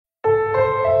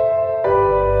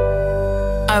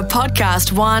A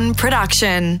Podcast One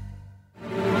production.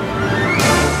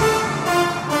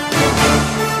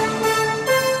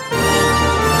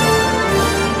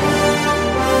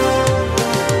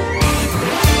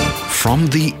 From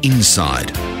the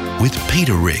Inside with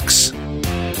Peter Rix.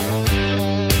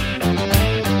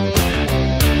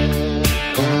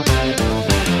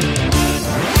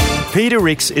 Peter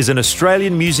Rix is an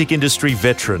Australian music industry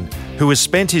veteran who has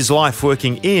spent his life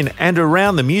working in and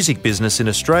around the music business in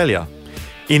Australia.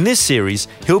 In this series,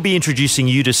 he'll be introducing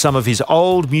you to some of his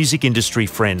old music industry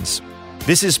friends.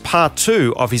 This is part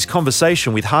 2 of his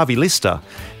conversation with Harvey Lister,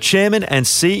 Chairman and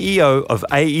CEO of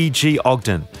AEG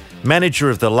Ogden, manager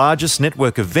of the largest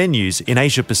network of venues in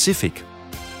Asia Pacific.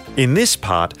 In this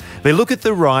part, they look at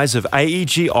the rise of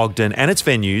AEG Ogden and its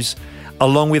venues,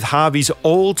 along with Harvey's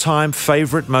all-time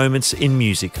favourite moments in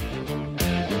music.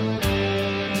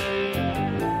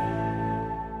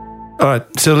 All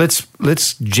right, so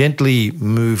let's gently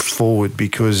move forward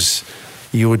because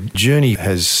your journey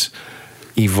has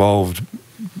evolved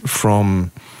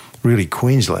from really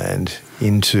Queensland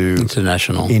into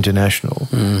international.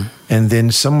 And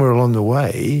then somewhere along the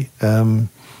way,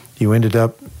 you ended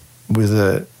up with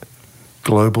a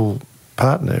global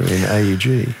partner in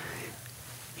AEG.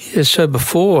 Yeah, so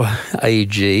before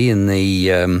AEG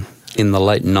in the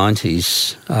late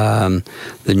 90s,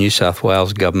 the New South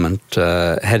Wales government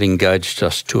had engaged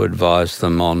us to advise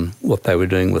them on what they were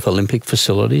doing with Olympic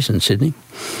facilities in Sydney,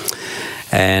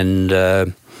 and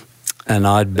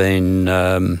I'd been.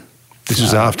 This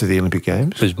was after the Olympic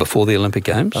Games? It was before the Olympic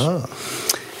Games. Oh.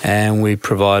 And we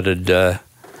provided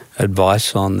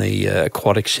advice on the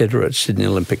aquatic centre at Sydney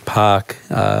Olympic Park.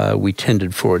 We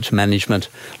tendered for its management,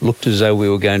 looked as though we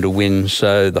were going to win,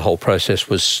 so the whole process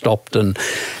was stopped and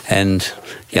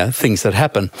things that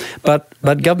happen.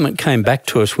 But government came back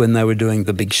to us when they were doing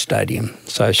the big stadium.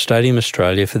 So Stadium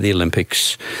Australia for the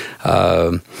Olympics,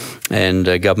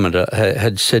 and government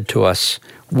had said to us,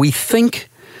 we think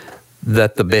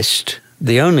that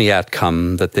the only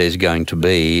outcome that there's going to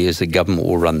be is the government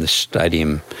will run this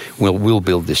stadium. We'll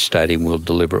build this stadium. We'll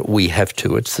deliver it. We have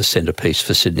to. It's the centrepiece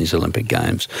for Sydney's Olympic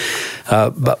Games.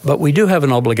 But we do have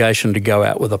an obligation to go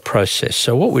out with a process.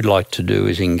 So what we'd like to do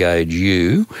is engage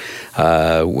you.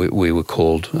 We were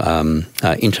called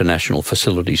International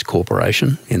Facilities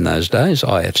Corporation in those days,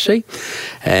 IFC,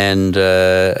 and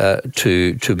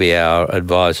to be our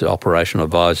operational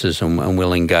advisors, and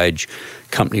we'll engage.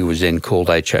 Company was then called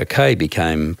HOK,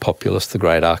 became Populous, the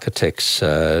great architects,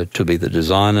 to be the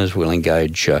designers. We'll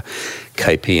engage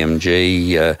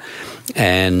KPMG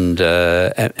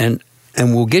and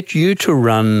we'll get you to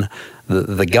run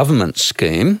the government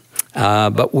scheme.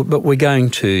 But we're going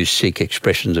to seek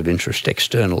expressions of interest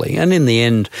externally. And in the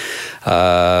end,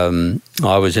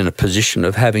 I was in a position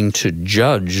of having to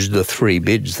judge the 3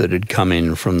 bids that had come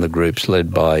in from the groups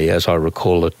led by, as I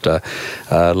recall it,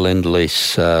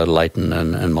 Lend-Lease, Leighton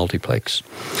and Multiplex.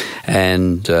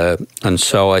 And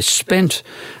so I spent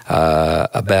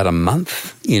about a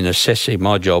month in assessing.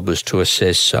 My job was to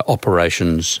assess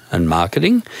operations and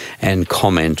marketing and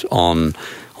comment on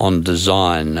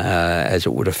design as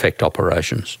it would affect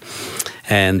operations.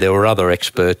 And there were other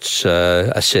experts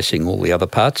assessing all the other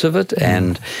parts of it,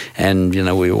 and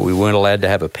we weren't allowed to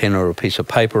have a pen or a piece of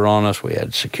paper on us. We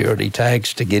had security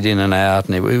tags to get in and out,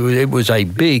 and it was a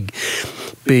big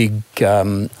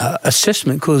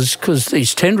assessment because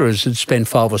these tenderers had spent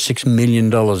 $5 or $6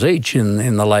 million each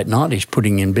in the late 90s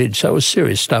putting in bids. So it was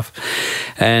serious stuff.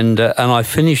 And I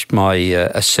finished my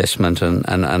assessment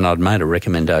and I'd made a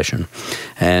recommendation.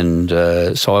 And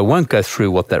so I won't go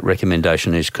through what that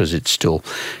recommendation is because it's still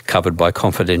covered by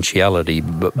confidentiality.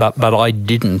 But I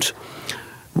didn't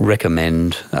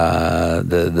recommend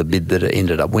the bid that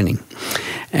ended up winning.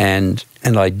 And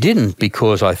I didn't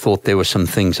because I thought there were some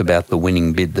things about the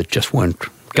winning bid that just weren't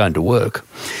going to work.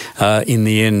 In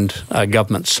the end,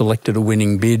 government selected a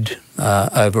winning bid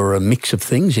over a mix of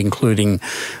things, including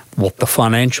what the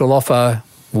financial offer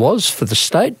was for the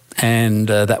state, and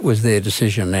that was their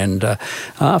decision. And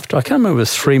after, I can't remember, it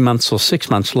was 3 months or 6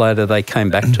 months later, they came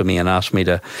back to me and asked me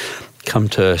to come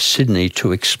to Sydney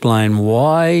to explain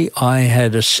why I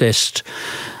had assessed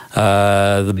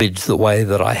the bids the way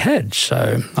that I had.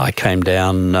 So I came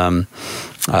down,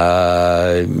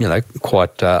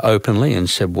 quite openly and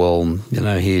said, well,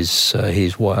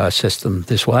 here's why I assessed them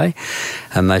this way.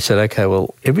 And they said, okay,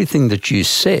 well, everything that you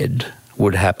said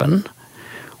would happen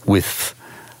with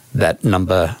that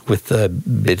number, with the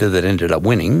bidder that ended up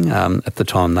winning. At the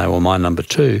time, they were my number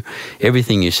 2.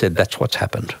 Everything you said, that's what's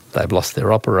happened. They've lost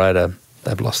their operator,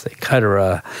 they've lost their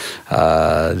caterer,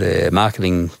 their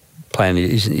marketing plan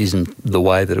isn't the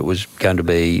way that it was going to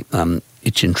be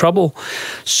it's in trouble,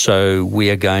 so we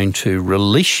are going to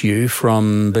release you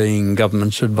from being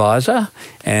government's advisor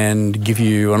and give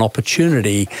you an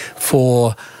opportunity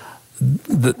for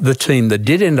the team that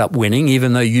did end up winning,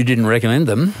 even though you didn't recommend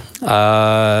them,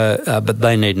 but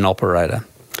they need an operator.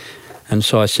 And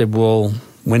so I said, well,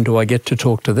 when do I get to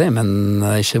talk to them? And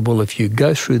they said, well, if you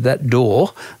go through that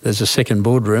door, there's a second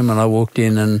boardroom. And I walked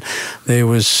in and there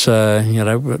was,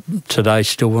 today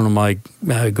still one of my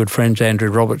good friends, Andrew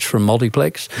Roberts from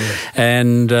Multiplex. Yeah.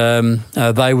 And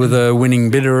they were the winning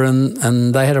bidder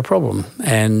and they had a problem.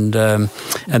 And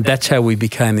that's how we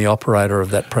became the operator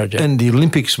of that project. And the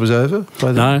Olympics was over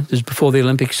by then? No, it was before the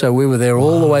Olympics. So we were there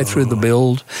all the way through the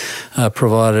build,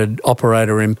 provided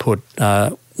operator input,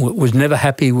 was never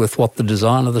happy with what the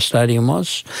design of the stadium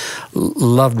was.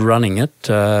 Loved running it.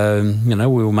 We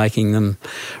were making them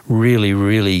really,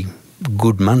 really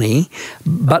good money,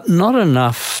 but not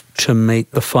enough to meet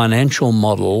the financial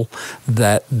model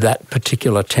that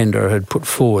particular tender had put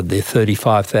forward. The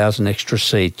 35,000 extra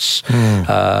seats,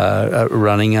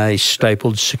 running a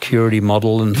stapled security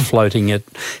model and floating it,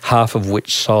 half of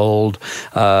which sold.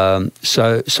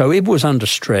 So it was under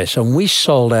stress, and we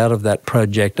sold out of that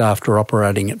project after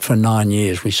operating it for 9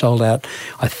 years. We sold out,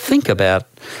 I think, about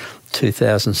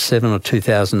 2007 or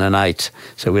 2008.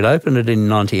 So we'd opened it in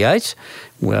 98.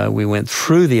 We went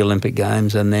through the Olympic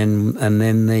Games, and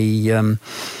then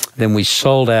we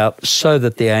sold out so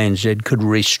that the ANZ could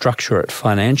restructure it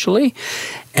financially.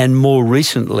 And more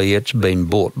recently, it's been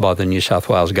bought by the New South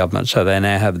Wales government. So they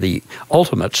now have the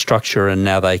ultimate structure, and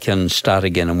now they can start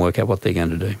again and work out what they're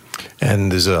going to do.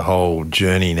 And there's a whole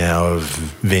journey now of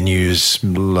venues,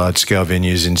 large-scale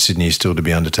venues in Sydney still to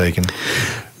be undertaken.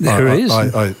 There is.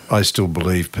 I still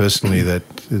believe personally that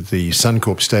the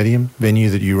Suncorp Stadium venue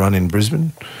that you run in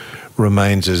Brisbane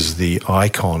remains as the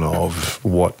icon of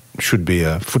what should be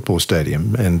a football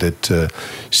stadium, and that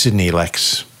Sydney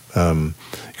lacks,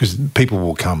 because people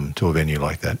will come to a venue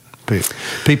like that.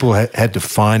 People had to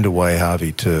find a way,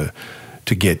 Harvey, to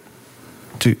get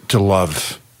to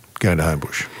love going to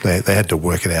Homebush. They had to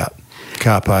work it out.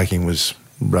 Car parking was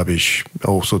rubbish,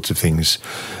 all sorts of things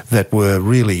that were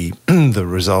really the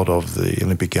result of the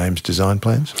Olympic Games design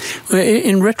plans.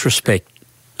 In retrospect,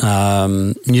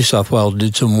 New South Wales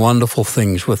did some wonderful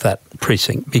things with that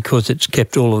precinct because it's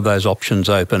kept all of those options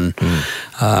open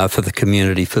for the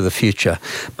community for the future.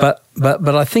 But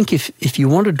I think if you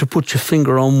wanted to put your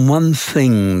finger on one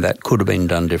thing that could have been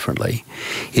done differently,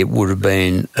 it would have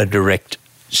been a direct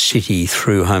city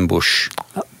through Homebush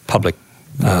public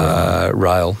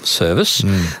rail service.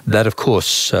 That, of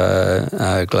course,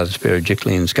 Gladys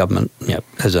Berejiklian's government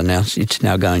has announced it's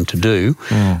now going to do.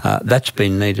 That's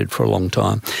been needed for a long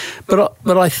time. But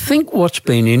I think what's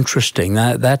been interesting,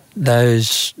 that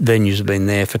those venues have been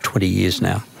there for 20 years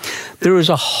now. There is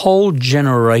a whole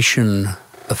generation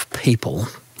of people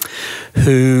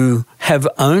who have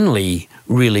only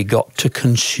really got to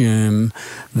consume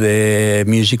their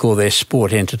music or their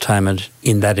sport entertainment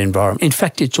in that environment. In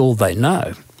fact, it's all they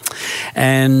know.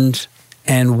 And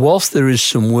whilst there is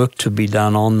some work to be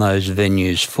done on those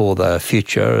venues for the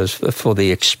future, for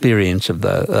the experience of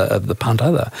the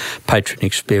punter, the patron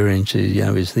experience,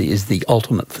 is the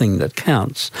ultimate thing that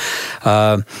counts.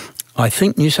 I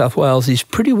think New South Wales is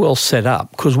pretty well set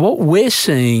up, because what we're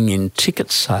seeing in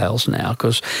ticket sales now,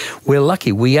 because we're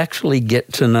lucky, we actually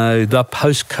get to know the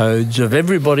postcodes of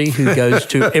everybody who goes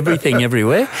to everything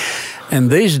everywhere. And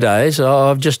these days,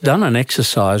 I've just done an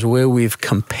exercise where we've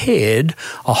compared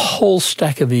a whole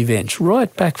stack of events,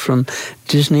 right back from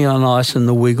Disney on Ice and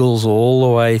the Wiggles all the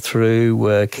way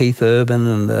through Keith Urban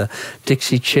and the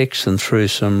Dixie Chicks, and through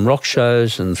some rock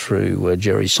shows, and through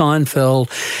Jerry Seinfeld.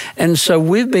 And so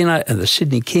we've been, the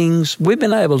Sydney Kings, we've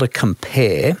been able to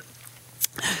compare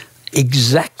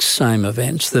exact same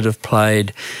events that have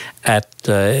played at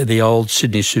the old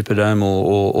Sydney Superdome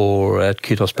or at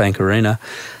Kudos Bank Arena,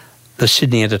 the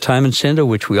Sydney Entertainment Centre,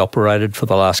 which we operated for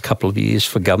the last couple of years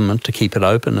for government to keep it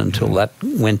open until that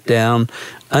went down,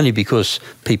 only because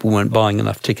people weren't buying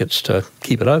enough tickets to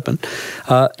keep it open.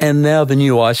 And now the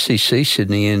new ICC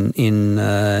Sydney in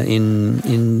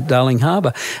Darling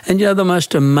Harbour. And, the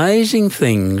most amazing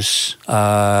things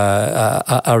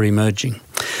are emerging.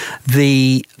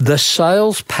 The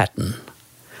sales pattern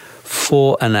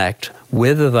for an act,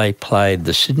 whether they played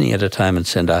the Sydney Entertainment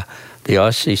Centre, the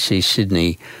ICC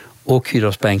Sydney, or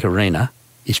Kudos Bank Arena,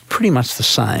 is pretty much the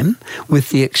same,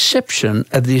 with the exception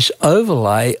of this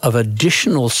overlay of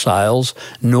additional sales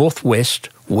northwest,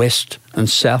 west and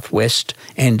southwest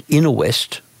and inner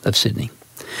west of Sydney.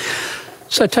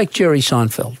 So take Jerry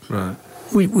Seinfeld. Right.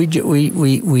 We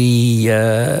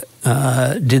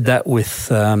did that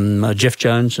with Jeff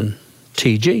Jones and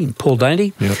TG, Paul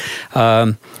Dainty,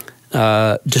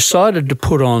 decided to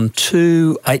put on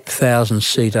 2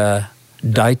 8,000-seater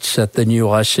dates at the new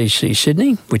ICC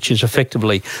Sydney, which is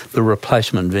effectively the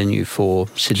replacement venue for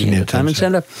Sydney Entertainment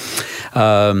Centre.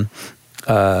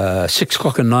 6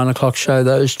 o'clock and 9 o'clock show,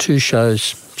 those 2 shows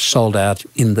sold out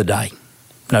in the day.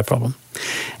 No problem.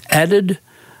 Added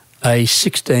a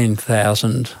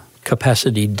 16,000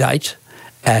 capacity date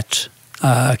at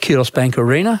Kudos Bank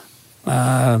Arena.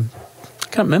 I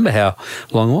can't remember how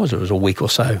long it was. It was a week or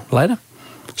so later.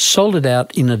 Sold it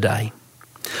out in a day.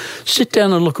 Sit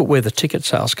down and look at where the ticket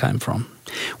sales came from.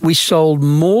 We sold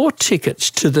more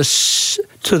tickets to the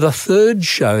third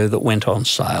show that went on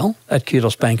sale at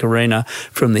Kudos Bank Arena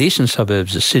from the eastern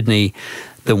suburbs of Sydney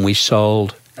than we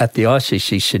sold at the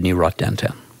ICC Sydney right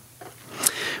downtown.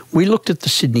 We looked at the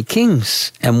Sydney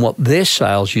Kings and what their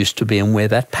sales used to be and where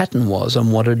that pattern was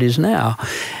and what it is now.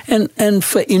 And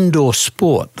for indoor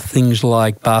sport, things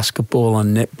like basketball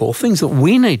and netball, things that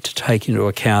we need to take into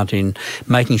account in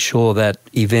making sure that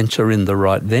events are in the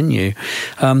right venue.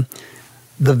 The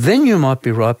venue might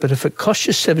be right, but if it costs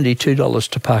you $72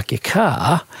 to park your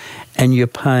car and you're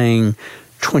paying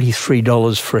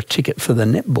 $23 for a ticket for the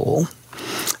netball,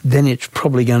 then it's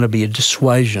probably going to be a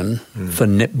dissuasion for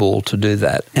netball to do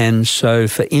that. And so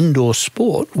for indoor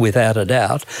sport, without a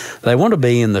doubt, they want to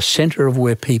be in the centre of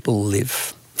where people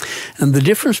live. And the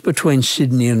difference between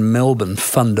Sydney and Melbourne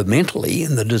fundamentally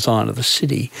in the design of the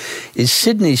city is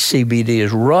Sydney's CBD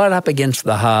is right up against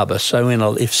the harbour. So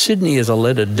if Sydney is a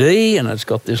letter D and it's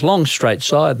got this long straight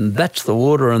side and that's the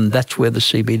water and that's where the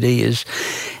CBD is,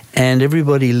 and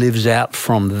everybody lives out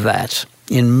from that.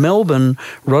 In Melbourne,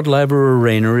 Rod Laver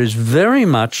Arena is very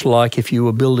much like if you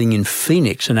were building in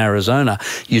Phoenix in Arizona.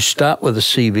 You start with a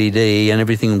CBD and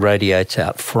everything radiates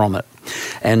out from it.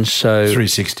 And so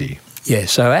 360. Yeah,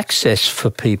 so access for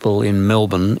people in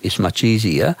Melbourne is much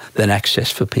easier than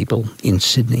access for people in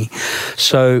Sydney.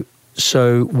 So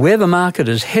where the market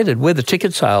is headed, where the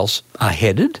ticket sales are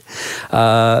headed,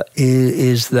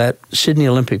 is that Sydney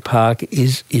Olympic Park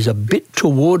is a bit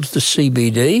towards the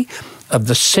CBD of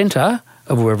the centre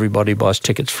of where everybody buys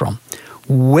tickets from.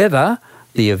 Whether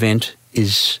the event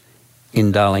is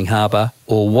in Darling Harbour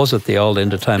or was at the old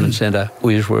entertainment centre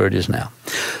is where it is now.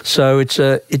 So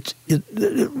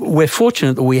we're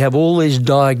fortunate that we have all these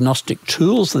diagnostic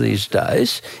tools these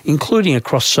days, including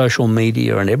across social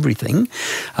media and everything.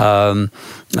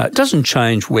 It doesn't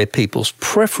change where people's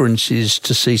preference is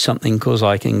to see something because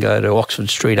I can go to Oxford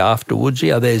Street afterwards.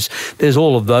 Yeah, there's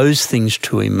all of those things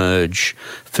to emerge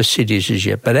for cities as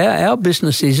yet. But our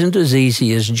business isn't as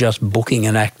easy as just booking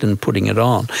an act and putting it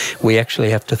on. We actually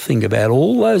have to think about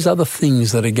all those other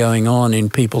things that are going on in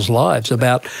people's lives,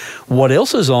 about what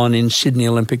else is on in Sydney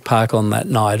Olympic Park on that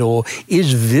night, or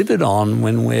is Vivid on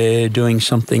when we're doing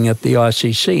something at the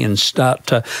ICC, and start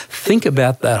to think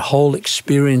about that whole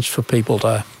experience for people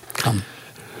to come.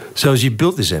 So as you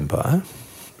built this empire,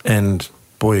 and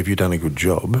boy, have you done a good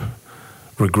job,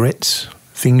 regrets,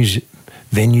 things,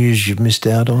 venues you've missed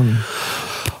out on,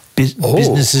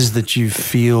 businesses that you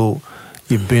feel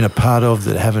you've been a part of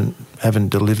that haven't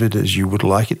delivered as you would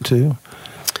like it to?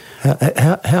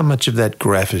 How much of that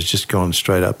graph has just gone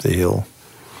straight up the hill?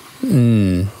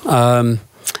 We've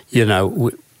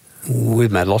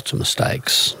made lots of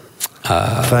mistakes.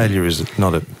 Failure is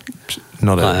not a.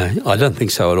 I don't think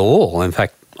so at all. In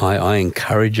fact, I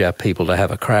encourage our people to have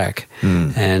a crack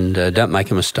and don't make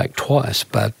a mistake twice.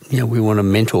 But we want to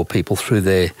mentor people through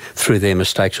their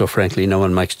mistakes, or frankly, no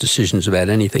one makes decisions about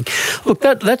anything. Look,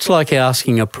 that's like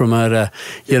asking a promoter,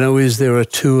 is there a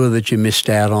tour that you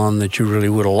missed out on that you really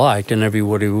would have liked? And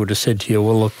everybody would have said to you,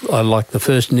 well, look, I liked the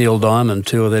first Neil Diamond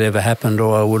tour that ever happened,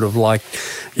 or I would have liked,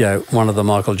 one of the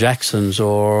Michael Jacksons,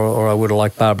 or I would have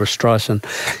liked Barbara Streisand.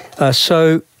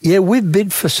 We've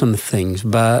bid for some things,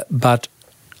 but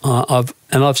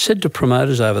I've said to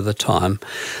promoters over the time,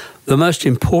 the most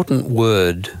important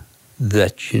word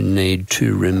that you need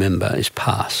to remember is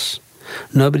pass.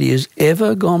 Nobody has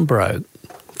ever gone broke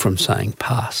from saying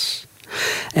pass.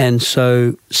 And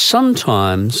so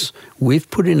sometimes we've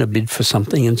put in a bid for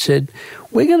something and said,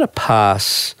 we're going to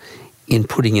pass in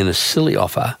putting in a silly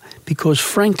offer because,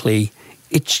 frankly,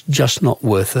 it's just not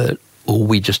worth it, or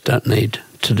we just don't need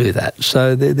to do that.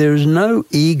 So there is no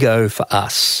ego for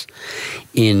us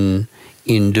in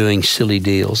doing silly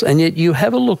deals. And yet you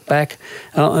have a look back,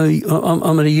 I'm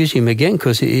going to use him again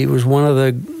because he was one of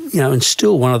the, and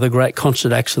still one of the great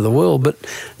concert acts of the world, but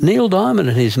Neil Diamond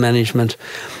and his management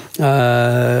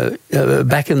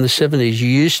back in the 70s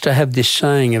used to have this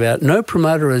saying about no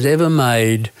promoter has ever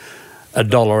made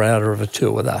 $1 out of a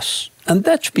tour with us. And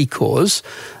that's because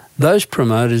those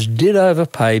promoters did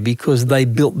overpay because they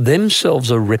built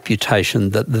themselves a reputation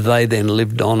that they then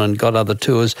lived on and got other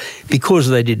tours because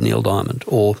they did Neil Diamond.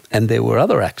 And there were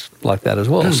other acts like that as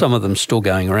well, some of them still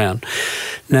going around.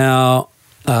 Now,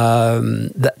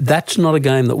 that's not a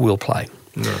game that we'll play.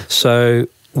 No. So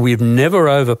we've never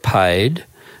overpaid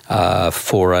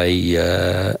for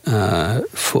a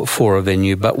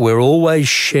venue, but we're always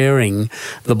sharing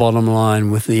the bottom line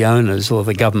with the owners or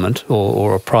the government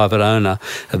or a private owner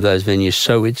of those venues.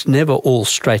 So it's never all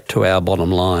straight to our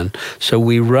bottom line. So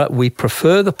we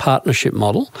prefer the partnership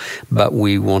model, but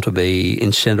we want to be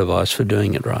incentivised for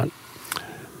doing it right.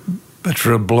 But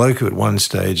for a bloke who at one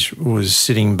stage was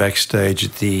sitting backstage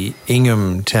at the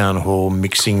Ingham Town Hall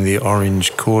mixing the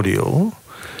orange cordial,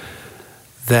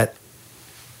 that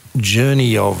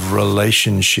journey of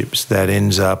relationships that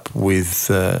ends up with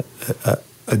a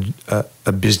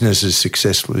business as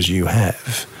successful as you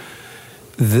have,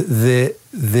 there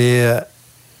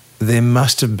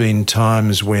must have been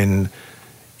times when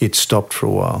it stopped for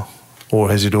a while, or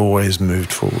has it always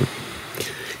moved forward?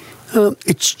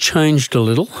 It's changed a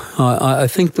little. I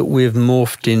think that we've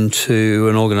morphed into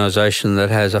an organisation that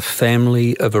has a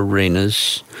family of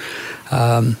arenas,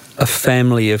 a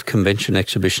family of convention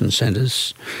exhibition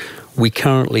centres. We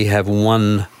currently have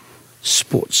one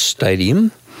sports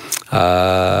stadium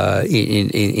in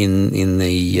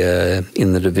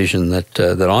the division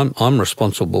that I'm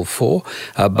responsible for,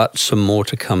 but some more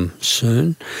to come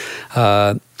soon.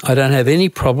 I don't have any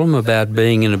problem about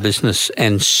being in a business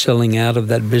and selling out of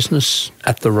that business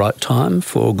at the right time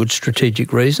for a good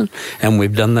strategic reason, and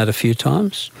we've done that a few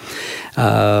times.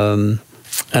 And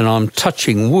I'm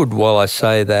touching wood while I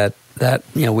say that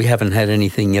we haven't had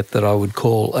anything yet that I would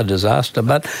call a disaster.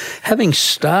 But having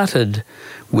started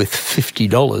with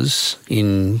 $50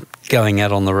 in going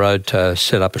out on the road to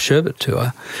set up a sherbet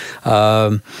tour,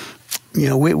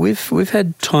 we've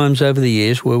had times over the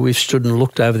years where we've stood and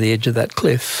looked over the edge of that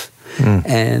cliff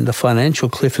and the financial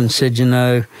cliff and said,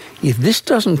 if this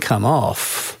doesn't come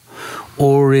off,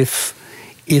 or if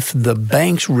the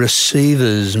bank's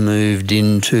receivers moved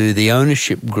into the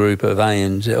ownership group of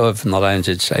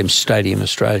Stadium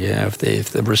Australia, if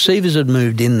the receivers had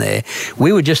moved in there,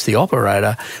 we were just the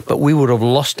operator, but we would have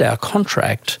lost our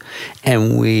contract,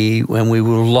 and we would have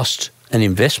lost an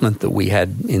investment that we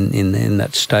had in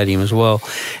that stadium as well,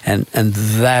 and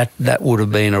that would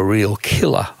have been a real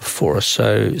killer for us.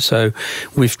 So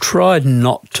we've tried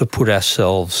not to put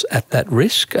ourselves at that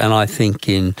risk, and I think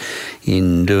in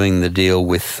doing the deal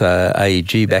with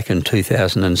AEG back in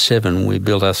 2007, we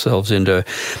built ourselves into,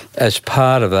 as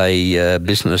part of a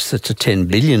business that's a $10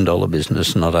 billion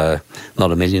business, not a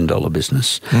 $1 million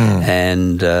business,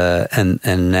 and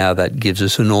now that gives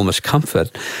us enormous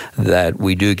comfort that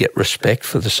we do get respect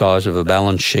for the size of a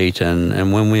balance sheet,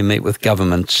 and when we meet with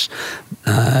governments,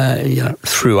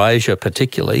 through Asia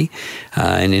particularly,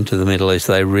 and into the Middle East,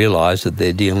 they realise that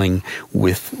they're dealing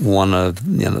with one of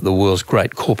the world's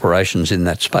great corporations in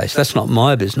that space. That's not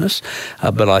my business,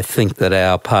 but I think that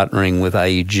our partnering with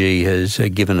AEG has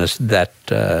given us that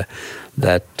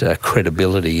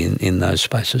credibility in those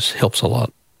spaces. Helps a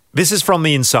lot. This is From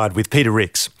the Inside with Peter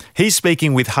Rix. He's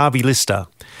speaking with Harvey Lister.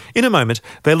 In a moment,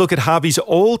 they look at Harvey's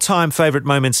all-time favourite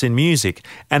moments in music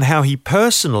and how he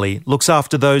personally looks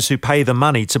after those who pay the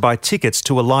money to buy tickets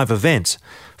to a live event.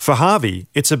 For Harvey,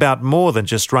 it's about more than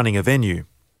just running a venue.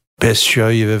 Best show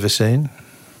you've ever seen?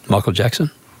 Michael Jackson.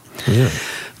 Yeah.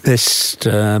 Best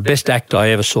act I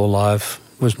ever saw live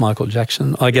was Michael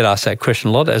Jackson. I get asked that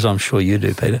question a lot, as I'm sure you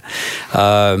do, Peter.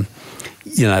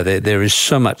 There is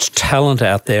so much talent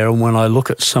out there, and when I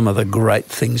look at some of the great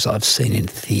things I've seen in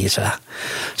theatre,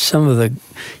 some of the,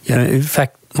 in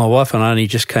fact, my wife and I only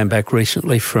just came back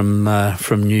recently from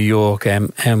New York,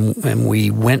 and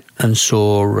we went and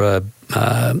saw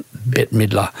Bette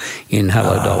Midler in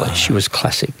Hello Dolly. She was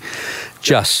classic,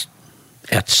 just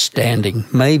outstanding.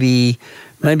 Maybe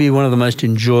one of the most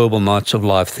enjoyable nights of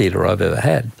live theatre I've ever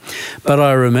had. But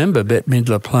I remember Bette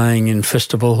Midler playing in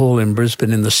Festival Hall in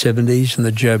Brisbane in the 70s and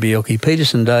the Joe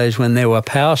Bjelke-Peterson days when there were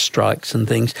power strikes and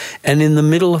things. And in the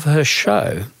middle of her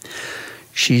show,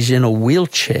 she's in a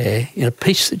wheelchair, in a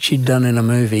piece that she'd done in a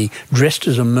movie, dressed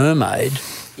as a mermaid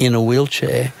in a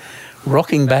wheelchair,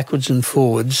 rocking backwards and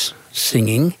forwards,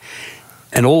 singing,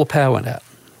 and all the power went out.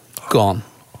 Gone.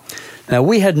 Now,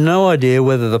 we had no idea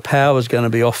whether the power was going to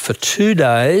be off for 2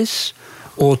 days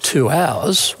or 2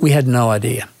 hours. We had no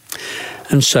idea.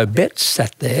 And so Bette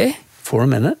sat there for a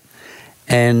minute,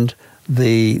 and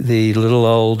the little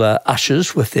old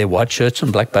ushers with their white shirts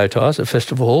and black bow ties at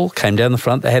Festival Hall came down the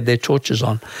front. They had their torches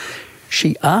on.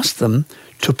 She asked them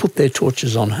to put their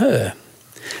torches on her.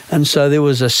 And so there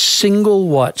was a single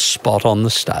white spot on the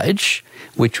stage,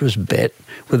 which was Bet,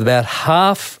 with about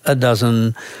half a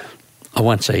dozen, I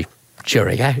won't say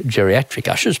geriatric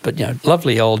ushers, but,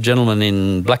 lovely old gentlemen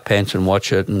in black pants and white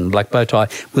shirt and black bow tie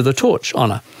with a torch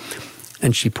on her.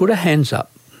 And she put her hands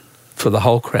up for the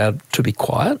whole crowd to be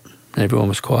quiet, and everyone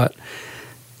was quiet.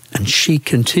 And she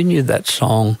continued that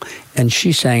song, and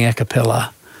she sang a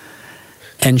cappella.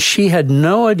 And she had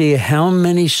no idea how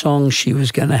many songs she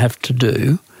was going to have to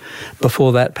do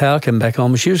before that power came back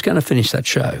on, but she was going to finish that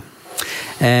show.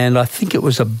 And I think it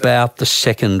was about the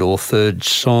second or third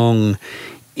song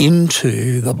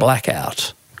into the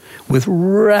blackout, with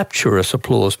rapturous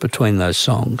applause between those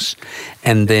songs.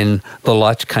 And then the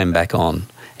lights came back on.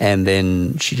 And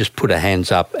then she just put her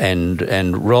hands up and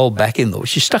rolled back in.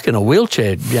 She's stuck in a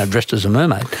wheelchair, dressed as a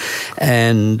mermaid.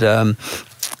 And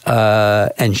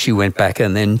she went back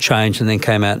and then changed and then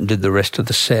came out and did the rest of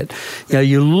the set.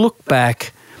 You look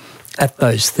back at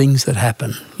those things that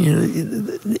happen.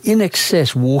 In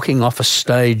excess, walking off a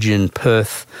stage in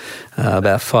Perth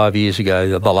about 5 years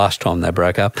ago, the last time they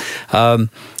broke up,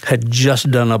 had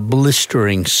just done a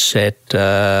blistering set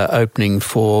opening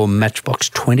for Matchbox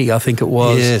 20, I think it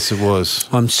was. Yes, it was.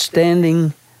 I'm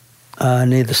standing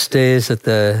near the stairs at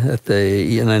the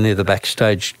near the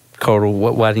backstage corridor,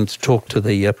 waiting to talk to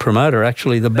the promoter.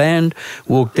 Actually, the band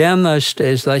walked down those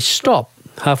stairs. They stopped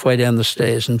halfway down the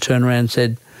stairs and turned around and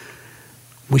said,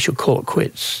 "We should call it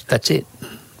quits. That's it.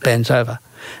 Band's over."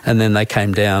 And then they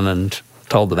came down and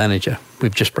told the manager,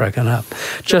 "We've just broken up."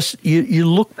 Just you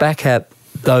look back at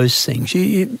those things.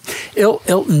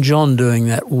 Elton John doing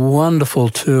that wonderful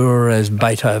tour as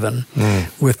Beethoven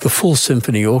with the full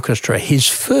symphony orchestra. His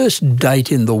first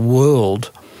date in the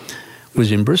world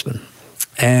was in Brisbane.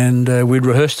 And we'd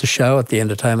rehearsed a show at the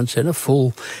Entertainment Centre,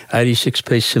 full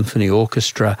 86-piece symphony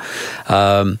orchestra.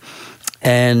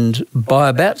 And by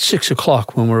about 6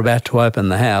 o'clock, when we were about to open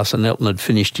the house and Elton had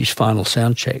finished his final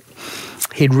sound check,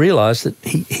 he'd realised that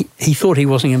he thought he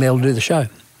wasn't going to be able to do the show.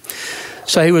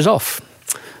 So he was off.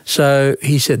 So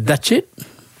he said, "That's it.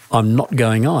 I'm not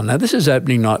going on." Now, this is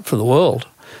opening night for the world.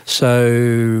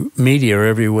 So media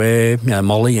everywhere,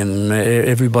 Molly and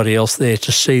everybody else there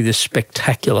to see this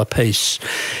spectacular piece.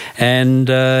 And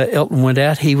Elton went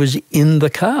out. He was in the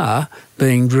car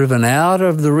being driven out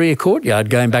of the rear courtyard,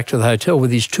 going back to the hotel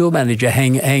with his tour manager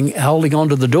holding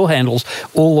onto the door handles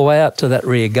all the way out to that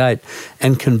rear gate,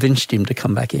 and convinced him to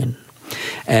come back in.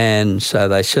 And so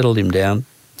they settled him down.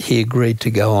 He agreed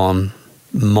to go on.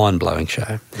 Mind-blowing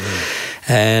show.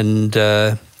 And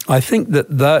I think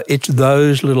that it's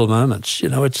those little moments,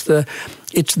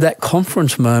 it's that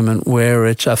conference moment where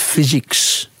it's a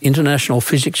international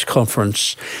physics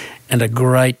conference, and a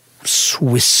great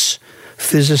Swiss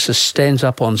physicist stands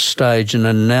up on stage and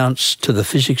announces to the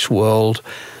physics world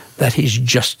that he's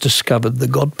just discovered the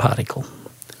God particle.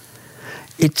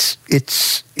 It's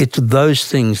those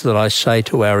things that I say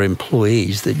to our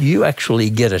employees, that you actually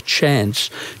get a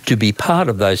chance to be part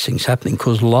of those things happening,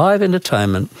 because live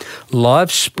entertainment,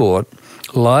 live sport,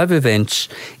 live events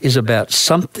is about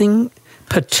something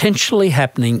potentially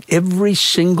happening every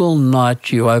single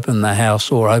night you open the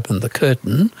house or open the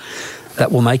curtain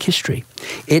that will make history.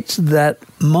 It's that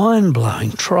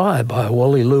mind-blowing try by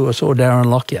Wally Lewis or Darren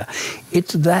Lockyer.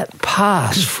 It's that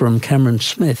pass from Cameron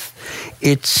Smith.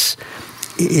 It's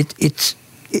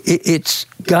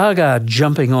Gaga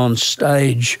jumping on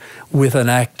stage with an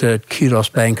act at Kudos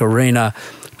Bank Arena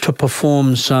to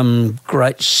perform some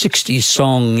great 60s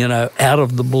song, out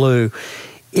of the blue.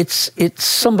 It's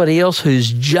somebody else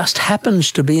who's just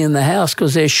happens to be in the house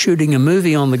because they're shooting a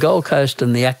movie on the Gold Coast,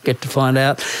 and the act get to find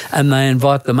out, and they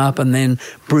invite them up, and then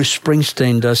Bruce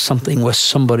Springsteen does something with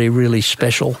somebody really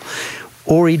special.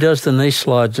 Or he does the knee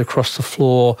slides across the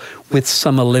floor with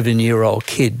some 11-year-old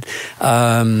kid.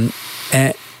 And,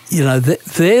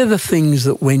 they're the things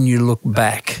that when you look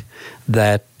back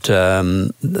that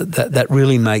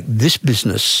really make this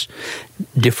business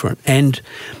different. And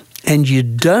you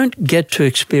don't get to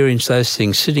experience those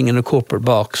things sitting in a corporate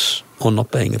box or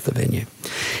not being at the venue.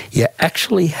 You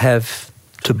actually have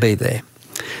to be there.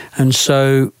 And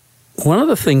so one of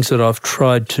the things that I've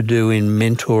tried to do in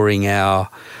mentoring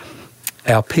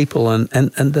our people and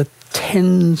the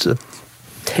tens of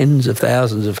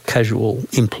thousands of casual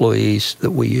employees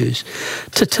that we use,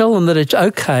 to tell them that it's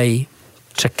okay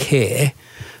to care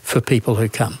for people who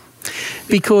come.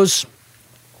 Because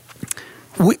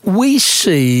we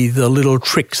see the little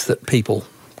tricks that people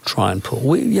try and pull.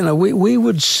 We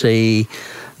would see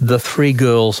the 3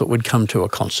 girls that would come to a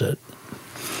concert.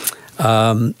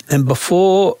 And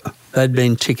before they'd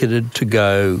been ticketed to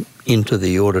go into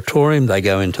the auditorium, they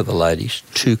go into the ladies.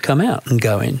 2 come out and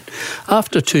go in.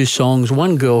 After 2 songs,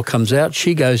 one girl comes out,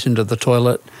 she goes into the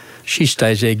toilet, she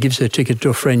stays there, gives her ticket to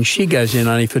a friend, she goes in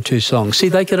only for 2 songs. See,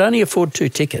 they could only afford 2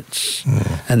 tickets,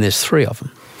 and there's 3 of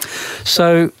them.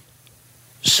 So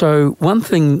one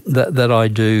thing that I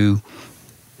do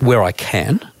where I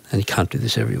can, and you can't do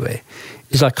this everywhere,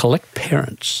 is I collect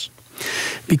parents.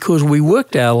 Because we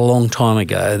worked out a long time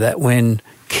ago that when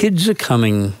kids are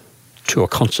coming to a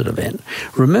concert event,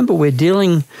 remember we're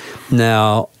dealing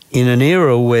now in an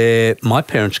era where my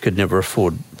parents could never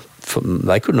afford,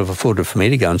 they couldn't have afforded for me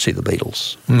to go and see the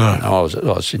Beatles. No. I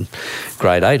was in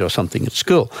grade 8 or something at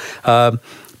school.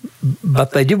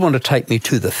 But they did want to take me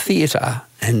to the theatre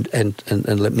and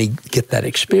let me get that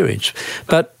experience.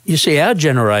 But you see, our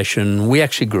generation, we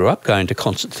actually grew up going to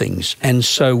concert things, and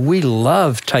so we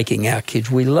love taking our kids.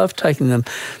 We love taking them,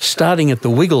 starting at the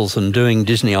Wiggles and doing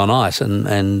Disney on Ice and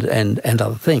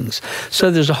other things. So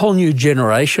there's a whole new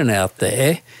generation out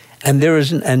there.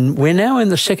 And we're now in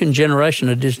the second generation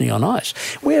of Disney on Ice.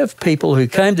 We have people who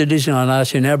came to Disney on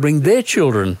Ice who now bring their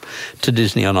children to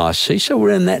Disney on Ice. See, so we're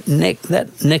in that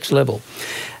next level.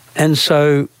 And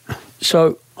so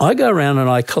I go around and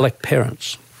I collect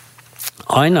parents.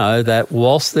 I know that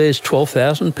whilst there's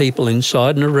 12,000 people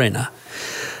inside an arena,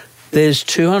 there's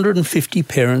 250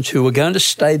 parents who are going to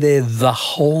stay there the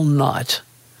whole night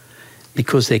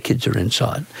because their kids are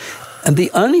inside. And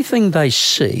the only thing they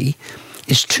see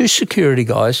is 2 security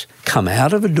guys come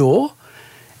out of a door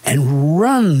and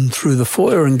run through the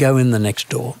foyer and go in the next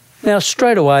door. Now,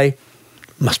 straight away,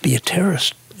 must be a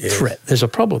terrorist threat. There's a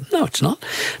problem. No, it's not.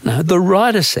 No, the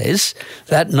rider says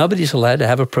that nobody's allowed to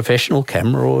have a professional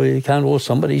camera, or you can't, or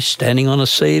somebody's standing on a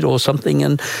seat or something,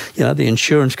 and the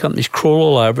insurance companies crawl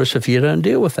all over us if you don't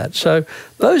deal with that. So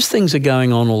those things are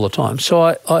going on all the time. So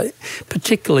I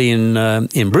particularly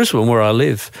in Brisbane, where I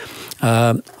live,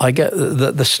 I get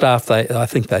the staff. I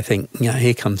think they think,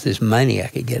 here comes this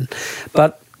maniac again,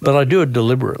 but I do it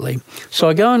deliberately. So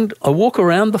I go and I walk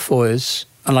around the foyers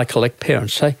and I collect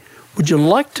parents. Say, would you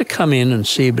like to come in and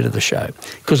see a bit of the show?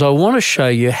 Because I want to show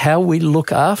you how we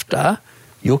look after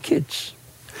your kids.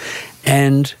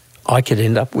 And I could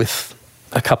end up with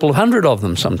a couple of hundred of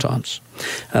them sometimes.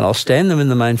 And I'll stand them in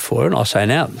the main foyer and I'll say,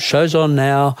 now, the show's on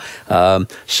now.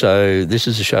 So this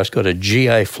is the show. It's got a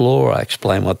GA floor. I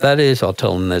explain what that is. I'll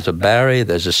tell them there's a barrier.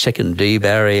 There's a second D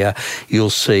barrier. You'll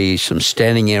see some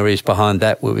standing areas behind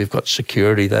that where we've got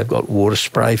security. They've got water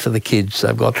spray for the kids.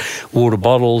 They've got water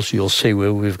bottles. You'll see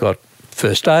where we've got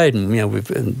first aid, and we've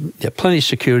plenty of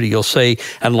security you'll see,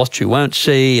 and lots you won't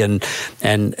see, and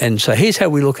so here's how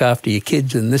we look after your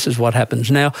kids, and this is what happens.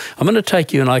 Now I'm going to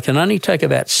take you, and I can only take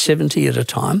about 70 at a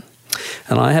time,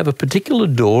 and I have a particular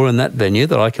door in that venue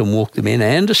that I can walk them in,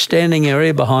 and a standing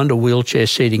area behind a wheelchair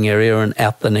seating area and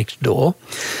out the next door.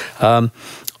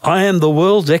 I am the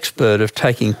world's expert of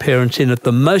taking parents in at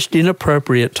the most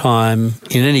inappropriate time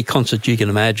in any concert you can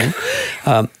imagine.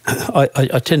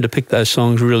 I tend to pick those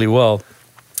songs really well.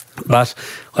 But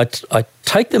I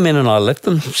take them in and I let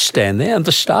them stand there, and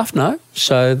the staff know.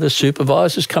 So the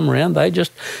supervisors come around, they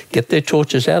just get their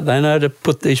torches out. They know to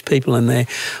put these people in there.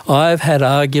 I've had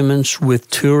arguments with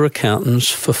tour accountants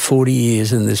for 40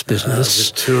 years in this business.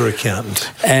 The tour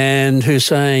accountant. And who's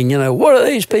saying, what are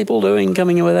these people doing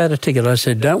coming in without a ticket? I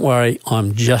said, don't worry,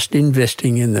 I'm just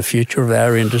investing in the future of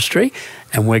our industry,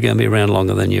 and we're going to be around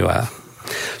longer than you are.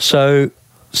 So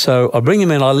I bring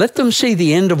them in, I let them see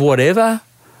the end of whatever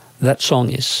that song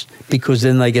is, because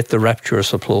then they get the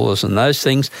rapturous applause and those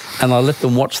things, and I let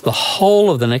them watch the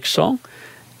whole of the next song,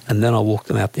 and then I walk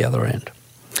them out the other end.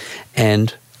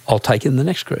 And I'll take in the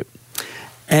next group.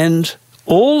 And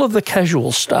all of the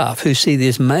casual staff who see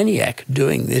this maniac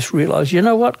doing this realise, you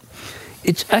know what,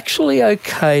 it's actually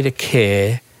okay to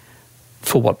care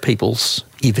for what people's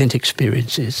event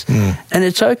experience is. And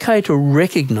it's okay to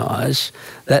recognise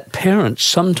that parents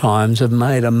sometimes have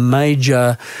made a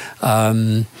major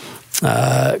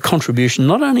contribution,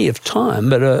 not only of time,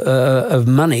 but of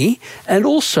money, and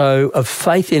also of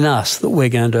faith in us that we're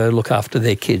going to look after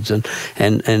their kids.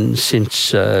 And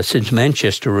since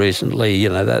Manchester recently,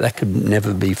 that could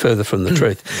never be further from the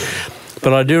truth.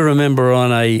 But I do remember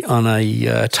on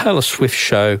a Taylor Swift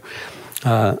show,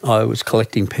 I was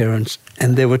collecting parents,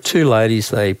 and there were 2 ladies.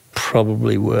 They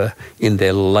probably were in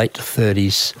their late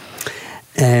 30s.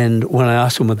 And when I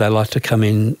asked them would they like to come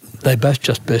in, they both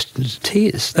just burst into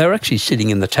tears. They were actually sitting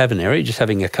in the tavern area just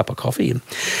having a cup of coffee.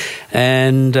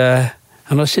 And I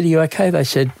said, are you okay? They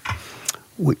said,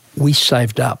 we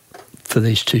saved up for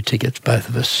these 2 tickets, both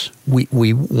of us.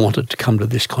 We wanted to come to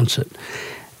this concert.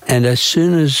 And as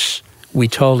soon as we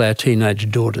told our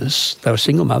teenage daughters, they were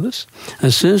single mothers,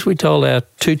 as soon as we told our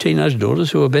 2 teenage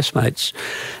daughters, who were best mates,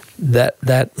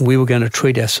 that we were going to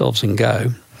treat ourselves and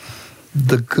go,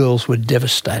 the girls were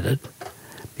devastated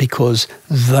because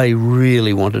they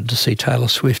really wanted to see Taylor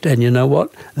Swift. And you know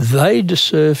what? They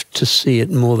deserved to see it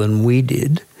more than we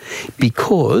did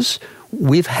because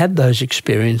we've had those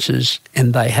experiences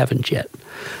and they haven't yet.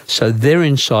 So they're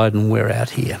inside and we're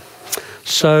out here.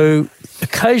 So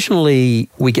occasionally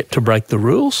we get to break the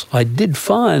rules. I did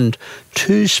find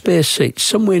 2 spare seats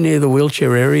somewhere near the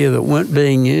wheelchair area that weren't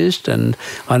being used, and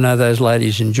I know those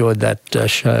ladies enjoyed that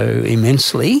show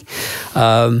immensely.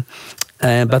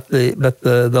 But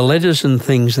the letters and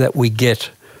things that we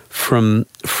get from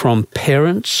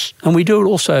parents, and we do it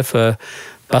also for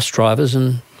bus drivers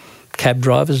and cab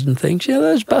drivers and things. Yeah,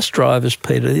 those bus drivers,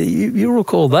 Peter, you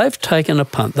recall, they've taken a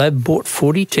punt. They've bought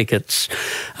 40 tickets.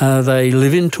 They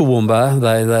live in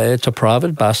Toowoomba. It's a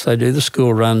private bus. They do the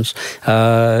school runs.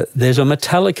 There's a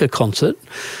Metallica concert.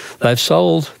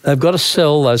 They've got to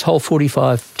sell those whole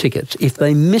 45 tickets. If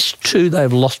they miss 2,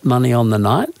 they've lost money on the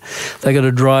night. They've got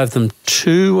to drive them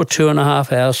 2 or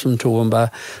 2.5 hours from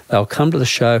Toowoomba. They'll come to the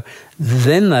show.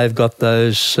 Then they've got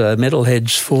those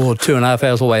metalheads for 2.5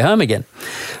 hours away home again.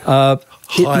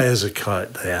 High as a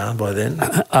kite they are by then.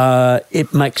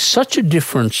 It makes such a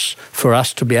difference for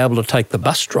us to be able to take the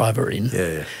bus driver in.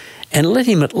 Yeah. And let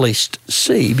him at least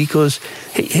see, because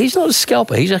he's not a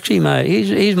scalper. He's actually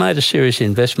made a serious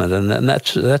investment, and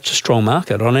that's a strong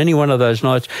market. On any one of those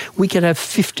nights, we could have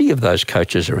 50 of those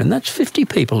coaches are in. That's 50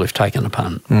 people who've taken a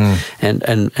punt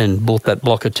and bought that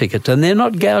block of tickets, and they're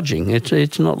not gouging.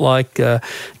 It's not like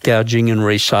gouging and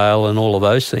resale and all of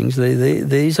those things.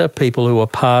 These are people who are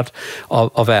part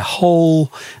of our whole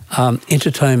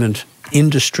entertainment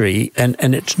industry, and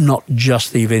it's not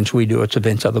just the events we do, it's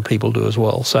events other people do as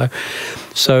well. So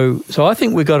I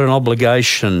think we've got an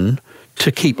obligation to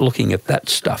keep looking at that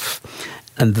stuff.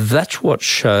 And that's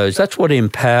what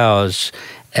empowers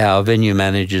our venue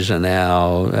managers and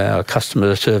our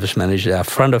customer service managers, our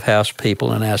front of house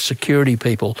people and our security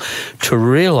people to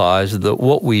realise that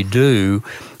what we do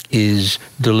is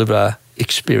deliver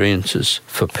experiences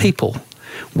for people.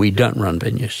 We don't run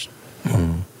venues.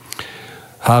 Mm.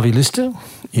 Harvey Lister,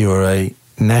 you're a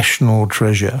national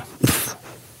treasure,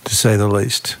 to say the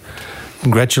least.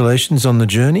 Congratulations on the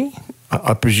journey.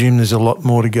 I presume there's a lot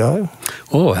more to go?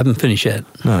 Oh, I haven't finished yet.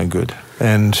 No, good.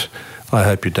 And I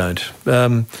hope you don't.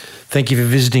 Thank you for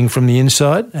visiting from the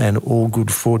inside, and all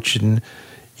good fortune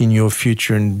in your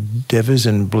future endeavours,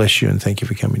 and bless you, and thank you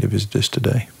for coming to visit us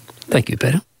today. Thank you,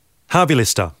 Peter. Harvey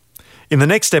Lister. In the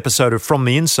next episode of From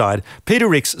the Inside, Peter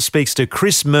Ricks speaks to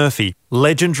Chris Murphy,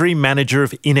 legendary manager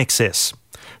of In Excess.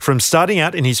 From starting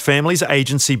out in his family's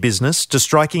agency business to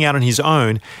striking out on his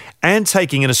own and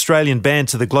taking an Australian band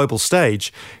to the global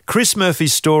stage, Chris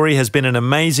Murphy's story has been an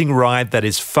amazing ride that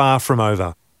is far from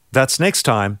over. That's next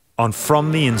time on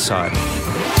From the Inside.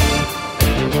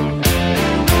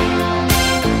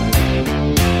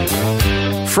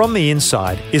 From the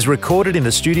Inside is recorded in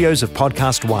the studios of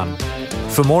Podcast One.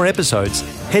 For more episodes,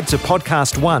 head to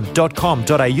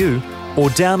podcast1.com.au or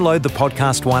download the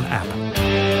Podcast One app.